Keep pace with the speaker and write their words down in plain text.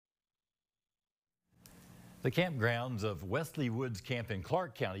The campgrounds of Wesley Woods Camp in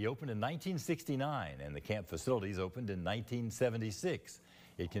Clark County opened in 1969, and the camp facilities opened in 1976.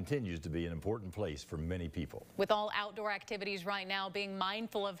 It continues to be an important place for many people. With all outdoor activities right now, being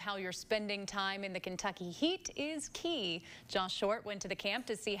mindful of how you're spending time in the Kentucky heat is key. Josh Short went to the camp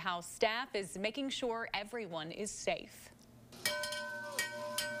to see how staff is making sure everyone is safe.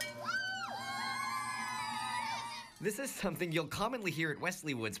 This is something you'll commonly hear at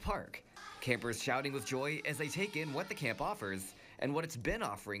Wesley Woods Park. Campers shouting with joy as they take in what the camp offers and what it's been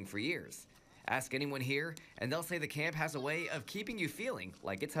offering for years. Ask anyone here, and they'll say the camp has a way of keeping you feeling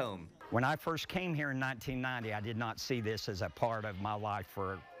like it's home. When I first came here in 1990, I did not see this as a part of my life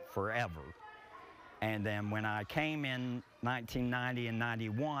for forever. And then when I came in 1990 and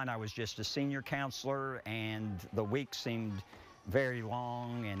 91, I was just a senior counselor, and the week seemed very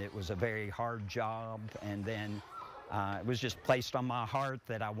long, and it was a very hard job. And then it was just placed on my heart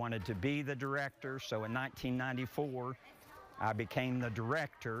that I wanted to be the director. So in 1994, I became the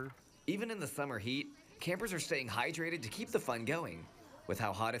director. Even in the summer heat, campers are staying hydrated to keep the fun going. With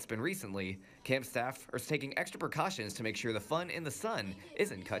how hot it's been recently, camp staff are taking extra precautions to make sure the fun in the sun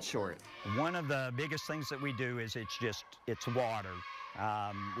isn't cut short. One of the biggest things that we do is it's water.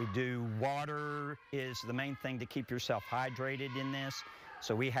 Water is the main thing to keep yourself hydrated in this.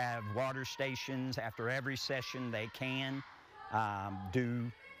 So we have water stations after every session. They can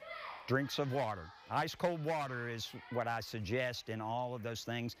do drinks of water. Ice cold water is what I suggest in all of those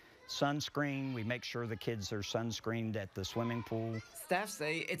things. Sunscreen, we make sure the kids are sunscreened at the swimming pool. Staff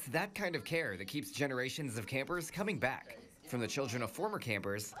say it's that kind of care that keeps generations of campers coming back. From the children of former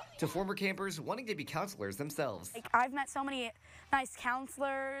campers to former campers wanting to be counselors themselves. I've met so many nice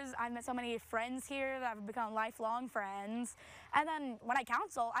counselors. I've met so many friends here that have become lifelong friends. And then when I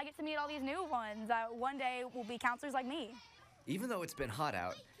counsel, I get to meet all these new ones that one day will be counselors like me. Even though it's been hot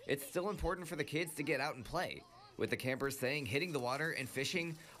out, it's still important for the kids to get out and play, with the campers saying hitting the water and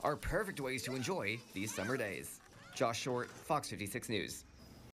fishing are perfect ways to enjoy these summer days. Josh Short, Fox 56 News.